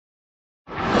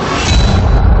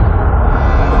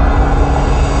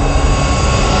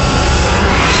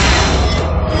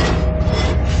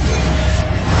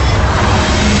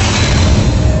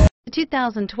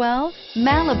2012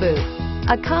 Malibu.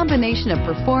 A combination of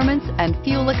performance and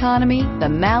fuel economy,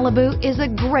 the Malibu is a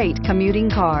great commuting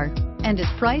car and is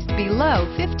priced below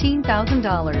 $15,000.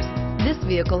 This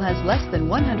vehicle has less than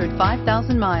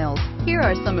 105,000 miles. Here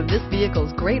are some of this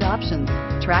vehicle's great options: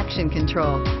 traction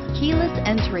control, keyless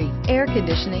entry, air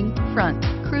conditioning, front,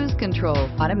 cruise control,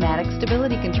 automatic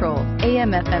stability control,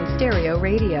 AM/FM stereo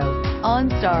radio,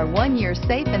 OnStar 1-year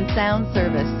safe and sound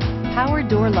service, power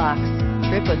door locks,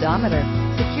 trip odometer,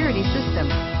 security system.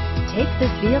 Take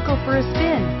this vehicle for a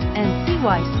spin and see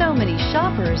why so many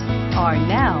shoppers are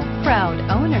now proud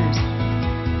owners.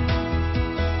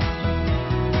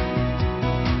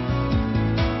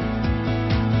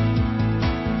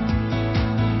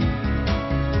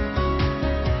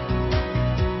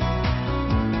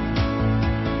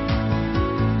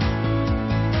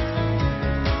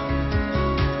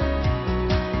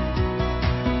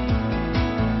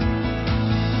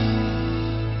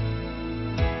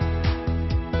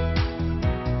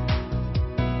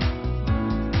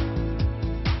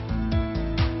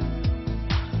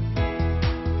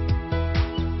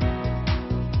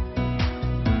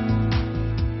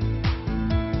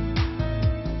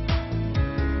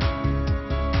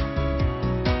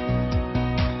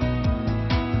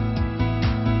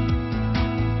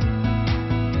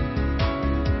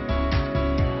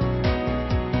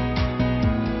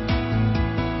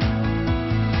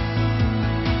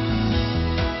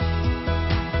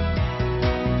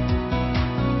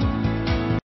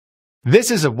 This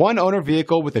is a one-owner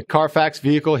vehicle with a Carfax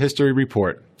Vehicle History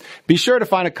Report. Be sure to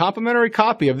find a complimentary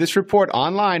copy of this report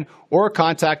online or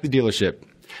contact the dealership.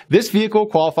 This vehicle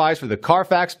qualifies for the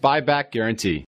Carfax Buyback Guarantee.